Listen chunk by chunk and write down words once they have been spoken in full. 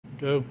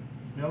Go.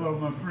 Hello,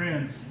 my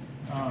friends.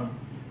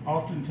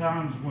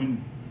 Oftentimes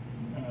when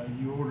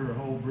you order a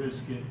whole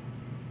brisket,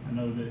 I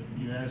know that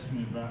you ask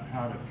me about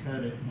how to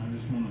cut it, and I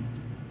just want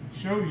to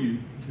show you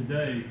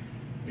today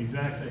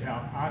exactly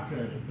how I cut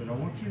it. But I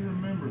want you to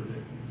remember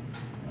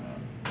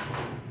that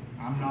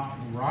I'm not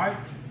right,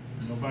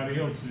 nobody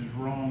else is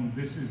wrong.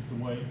 This is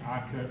the way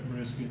I cut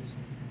briskets.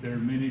 There are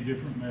many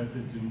different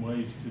methods and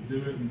ways to do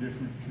it, and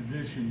different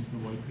traditions,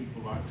 the way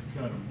people like to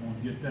cut them. I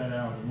want to get that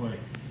out of the way.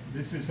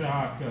 This is how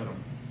I cut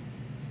them.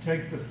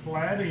 Take the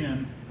flat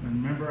end,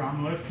 and remember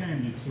I'm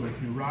left-handed, so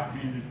if you're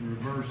right-handed,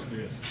 reverse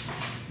this.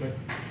 But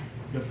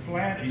the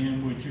flat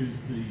end, which is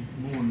the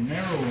more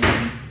narrow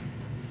end,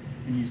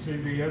 and you see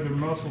the other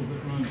muscle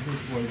that runs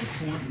this way,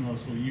 the point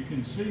muscle, you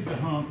can see the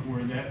hump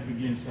where that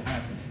begins to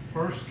happen.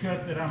 First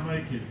cut that I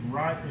make is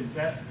right as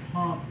that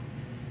hump,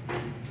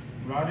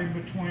 right in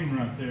between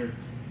right there,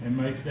 and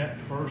make that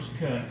first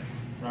cut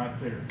right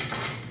there.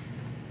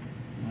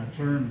 And I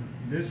turn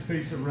this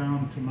piece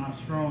around to my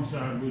strong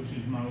side, which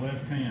is my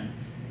left hand,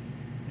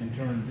 and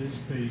turn this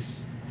piece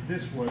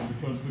this way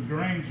because the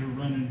grains are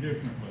running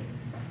differently.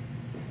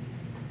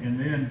 And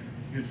then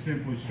just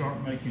simply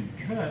start making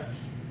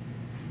cuts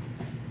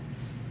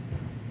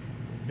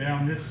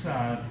down this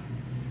side.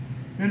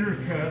 Thinner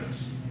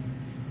cuts.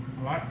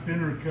 I like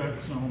thinner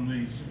cuts on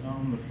these,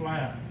 on the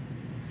flat.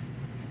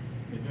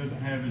 It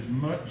doesn't have as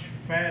much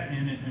fat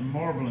in it and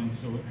marbling,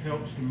 so it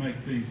helps to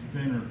make these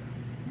thinner.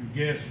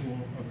 Your guests will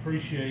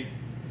appreciate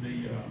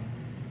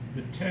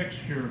the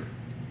texture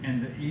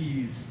and the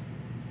ease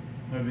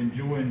of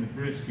enjoying the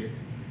brisket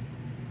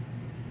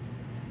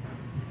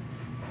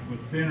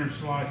with thinner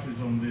slices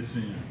on this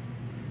end.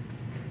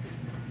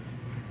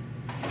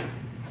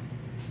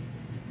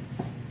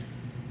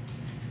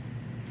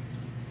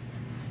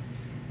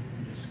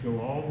 Just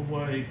go all the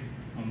way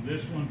on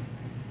this one,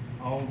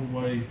 all the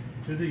way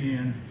to the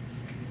end.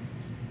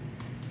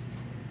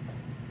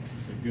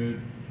 It's a good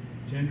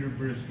tender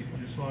brisket,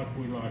 just like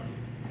we like it.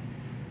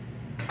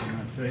 And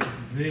I take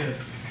this,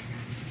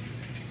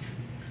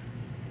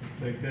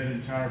 take that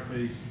entire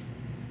piece,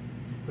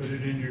 put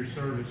it in your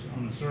service,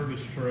 on a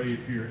service tray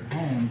if you're at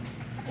home,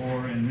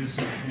 or in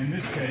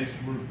this case,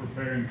 we're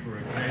preparing for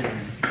a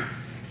catering.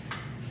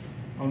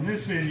 On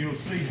this end, you'll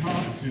see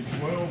humps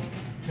as well.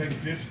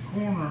 Take this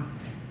corner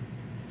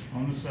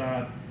on the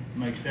side,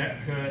 make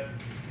that cut,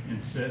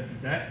 and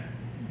set that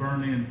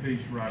burn-in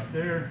piece right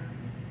there.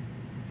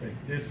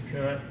 Take this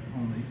cut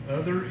on the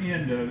other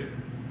end of it.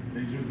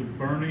 These are the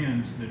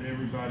burn-ins that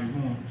everybody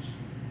wants.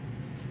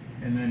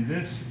 And then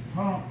this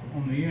hump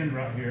on the end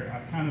right here,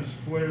 I kind of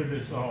square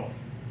this off.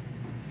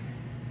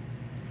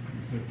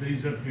 Put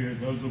these up here,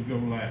 those will go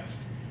last.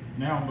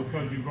 Now,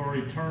 because you've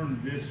already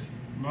turned this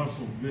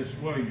muscle this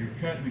way, you're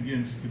cutting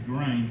against the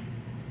grain,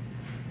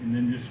 and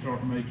then just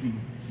start making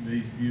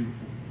these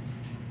beautiful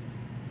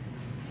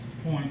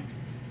point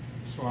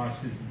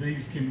slices.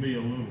 These can be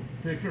a little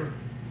thicker,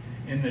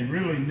 and they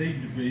really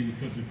need to be,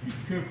 because if you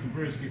cook the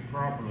brisket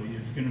properly,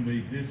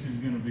 this is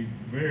going to be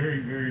very,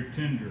 very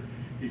tender.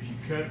 If you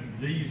cut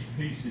these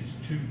pieces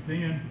too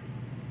thin,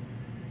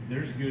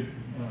 there's a good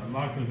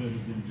likelihood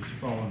of them just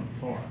falling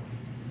apart.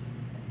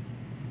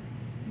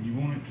 And you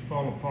want it to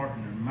fall apart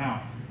in their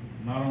mouth,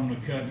 not on the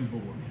cutting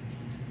board.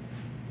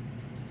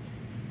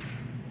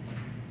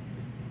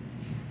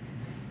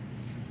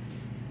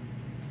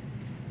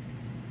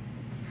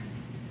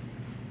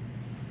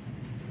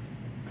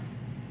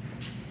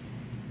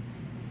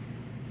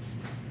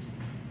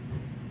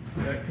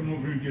 Come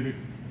over and get a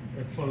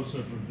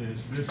close-up of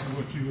this. This is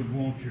what you would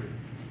want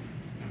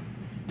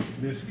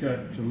this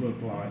cut to look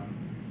like.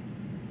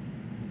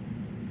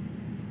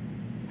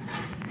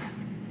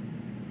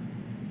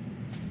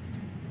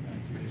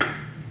 Thank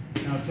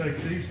you. Now take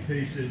these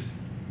pieces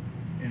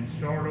and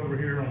start over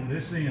here on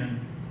this end,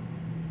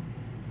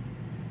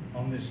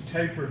 on this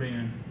tapered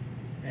end,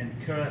 and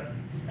cut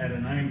at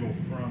an angle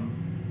from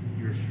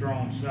your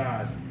strong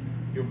side.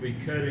 You'll be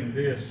cutting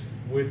this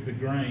with the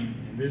grain,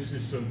 and this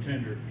is so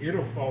tender,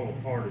 it'll fall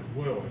apart as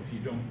well if you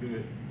don't do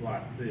it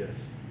like this.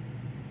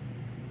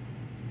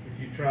 If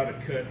you try to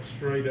cut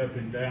straight up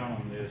and down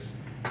on this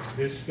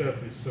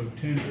stuff is so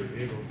tender,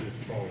 it'll just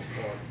fall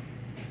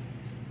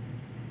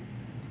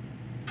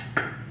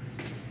apart.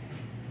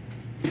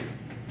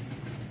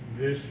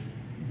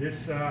 This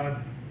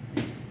side,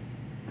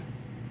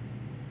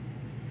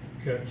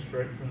 cut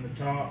straight from the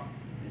top,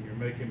 and you're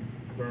making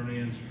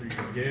burn-ins for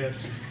your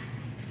guests.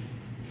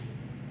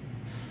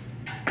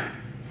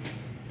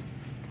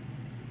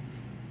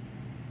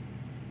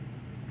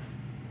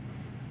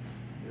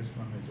 This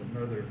one is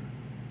another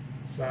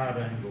side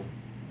angle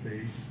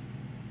piece.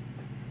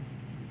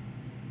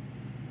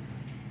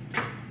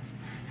 Like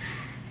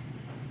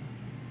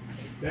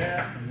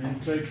that, and then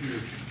take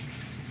your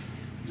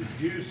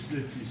juice that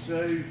you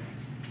save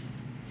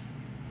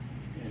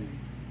and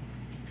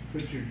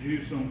put your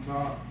juice on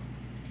top.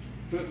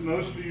 Put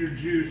most of your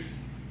juice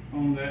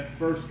on that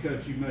first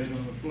cut you made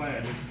on the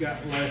flat. It's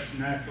got less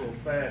natural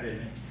fat in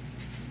it.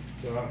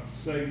 So I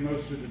save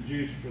most of the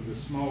juice for the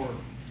smaller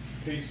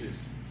pieces.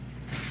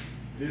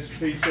 this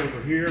piece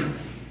over here,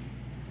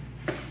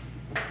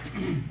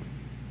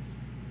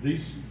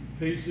 these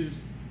pieces,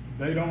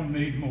 they don't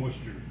need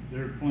moisture.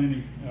 They're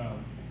plenty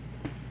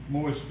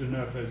moist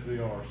enough as they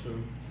are. So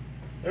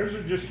there's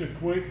just a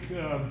quick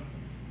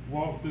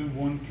walk through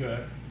one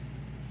cut.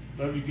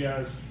 Love you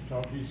guys.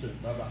 Talk to you soon.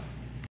 Bye-bye.